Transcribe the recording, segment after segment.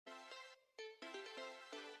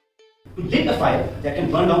to lit a fire that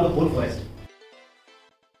can burn down the whole forest.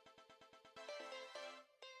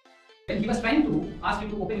 He was trying to ask you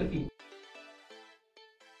to open your feet.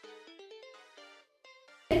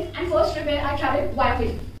 And first trip where I traveled via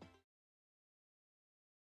plane.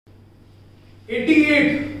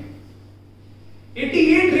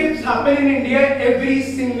 88 rapes happen in India every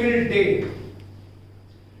single day.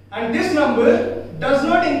 And this number does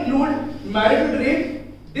not include marital rape.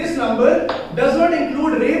 This number does not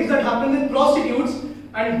include rapes that happen with prostitutes.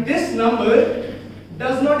 And this number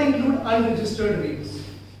does not include unregistered rapes.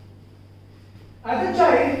 As a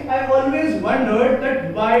child, I always wondered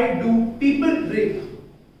that why do people rape?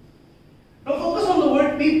 Now focus on the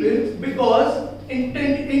word people, because in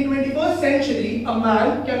 21st century, a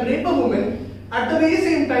man can rape a woman. At the very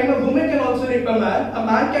same time, a woman can also rape a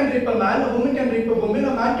man can rape a man, a woman can rape a woman,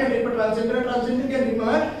 a man can rape a transgender can rape a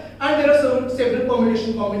man, and there are several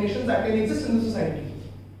combinations that can exist in the society.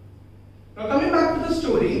 Now coming back to the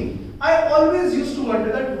story, I always used to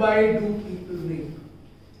wonder that why do people rape?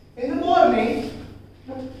 In the morning,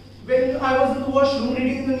 when I was in the washroom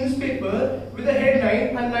reading the newspaper with a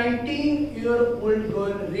headline, a 19-year-old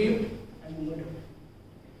girl raped and murdered.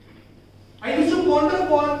 I used to ponder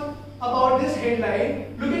upon about this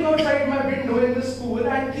headline, looking outside my window in the school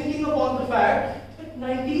and thinking upon the fact that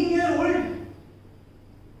 19-year-old,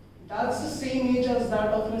 that's the same age as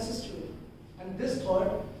that of my sister. And this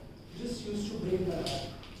thought just used to break my heart.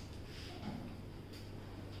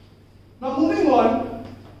 Now moving on,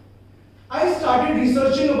 I started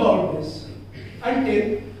researching about this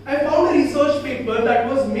until I found a research paper that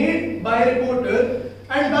was made by a reporter,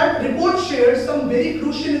 and that report shared some very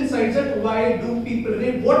crucial insights at why do people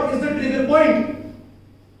rape, what is the trigger point.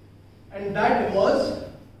 And that was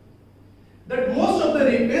that most of the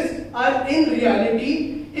rapists are in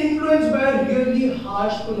reality influenced by really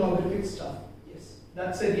harsh pornographic stuff. Yes,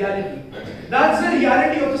 that's a reality. That's the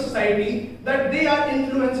reality of the society, that they are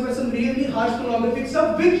influenced by some really harsh pornographic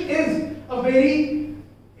stuff, which has a very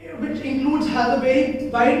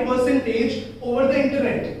wide percentage over the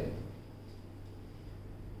internet.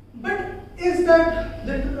 But is that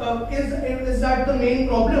the main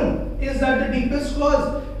problem? Is that the deepest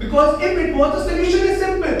cause? Because if it was, the solution is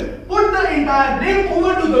simple. Put the entire blame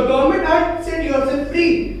over to the government and set yourself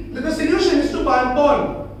free. The solution is to ban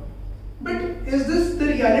porn. But is this the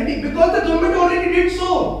reality? Because the government already did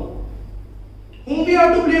so. Whom we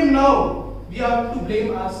have to blame now? We have to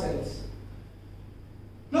blame ourselves.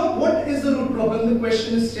 Now, what is the root problem? The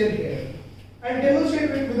question is still here. I'll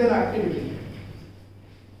demonstrate it with an activity.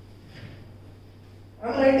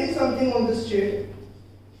 I'm writing something on this chair.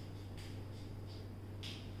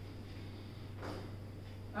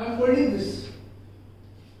 I'm holding this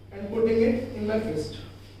and putting it in my fist.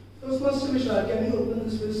 Toastmaster Vishal, can you open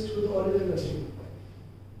this fist with all your energy?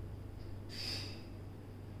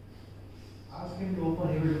 Ask him to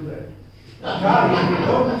open, he will do that. Yeah,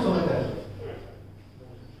 don't so much.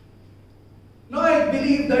 Now I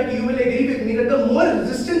believe that you will agree with me that the more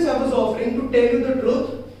resistance I was offering to tell you the truth,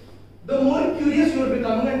 the more curious you are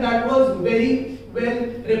becoming, and that was very well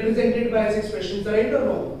represented by his expressions, right or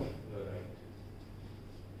wrong? You're right.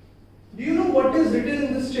 Do you know what is written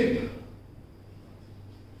in this chit?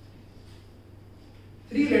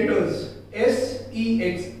 3 letters,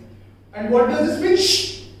 S-E-X. And what does this mean? Shh.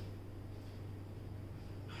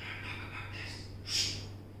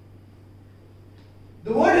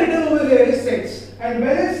 The word written over there is sex. And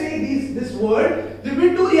when I say this word, there will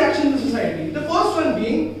be 2 reactions in society. The first one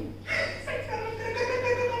being,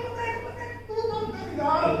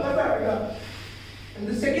 and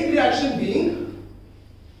the second reaction being,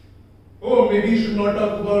 oh, maybe you should not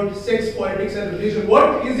talk about sex, politics and religion.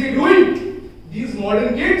 What is he doing? These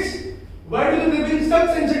modern kids, why do they bring such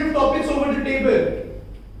sensitive topics over the table?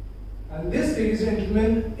 And this, ladies and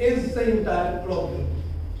gentlemen, is the entire problem.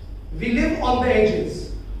 We live on the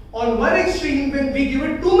edges. On one extreme, when we give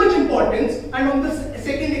it too much importance, and on the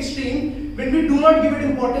second extreme, when we do not give it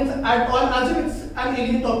importance at all, as if it's an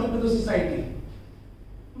alien topic to the society.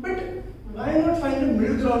 But why not find a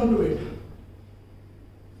middle ground to it?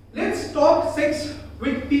 Let's talk sex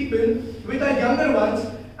with people, with our younger ones,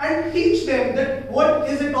 and teach them that what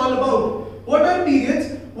is it all about? What are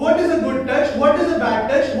periods? What is a good touch? What is a bad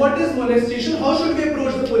touch? What is molestation? How should we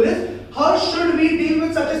approach the police? How should we deal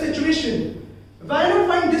with such a situation? Why not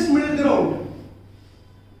find this middle ground?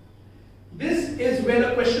 This is well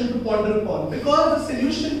a question to ponder upon, because the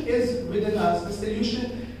solution is within us. The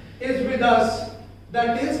solution is with us.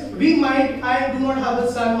 That is, I do not have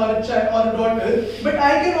a son or a child or a daughter, but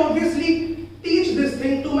I can obviously teach this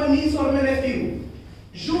thing to my niece or my nephew.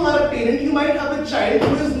 You are a parent, you might have a child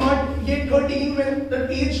who is not yet 13 when the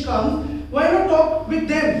age comes, why not talk with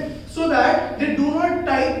them so that they do not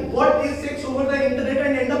type what is sex over the internet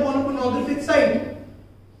and end up on a pornographic site?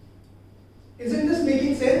 Isn't this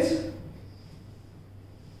making sense?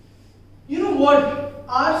 You know what?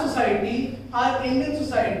 Our society, our Indian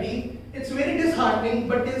society, it's very disheartening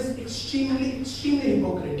but is extremely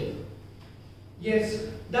hypocritical. Yes,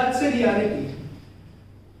 that's a reality.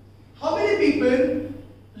 How many people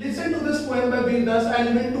listen to this poem by Vedas, I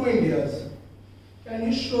Live in Two Indias? Can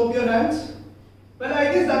you show up your hands? Well, I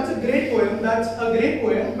guess that's a great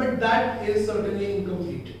poem, but that is certainly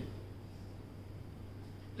incomplete.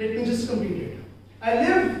 Let me just complete it. I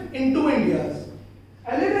live in two Indias.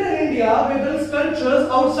 I live in an India where there are sculptures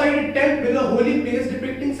outside a temple, a holy place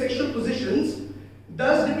depicting sexual positions,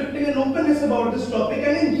 thus depicting an openness about this topic,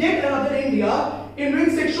 and in yet another India in which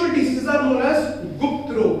sexual diseases are known as Gupt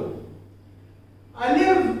Rog. I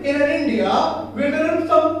live in an India where there are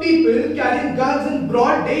some people carrying guns in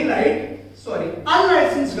broad daylight,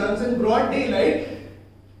 unlicensed guns in broad daylight,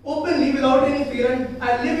 openly without any fear, and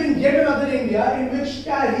I live in yet another India in which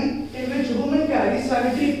women carry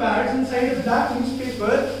sanitary pads inside a black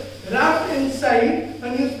newspaper, wrapped inside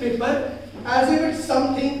a newspaper as if it's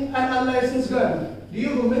something, an unlicensed gun. Do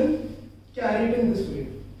you women carry it in this way?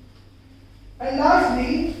 And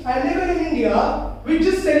lastly, I live in an India which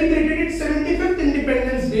just celebrated its 75th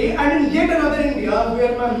Independence Day, and in yet another India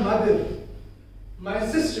where my mother, my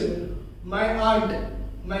sister, my aunt,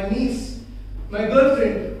 my niece, my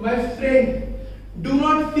girlfriend, my friend do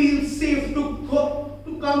not feel safe to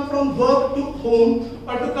come from work to home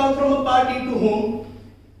or to come from a party to home,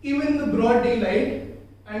 even in the broad daylight,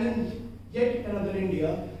 and in yet another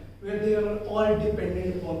India where they are all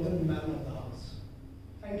dependent upon the man of the house.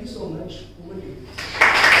 Thank you so much. Over to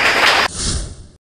you.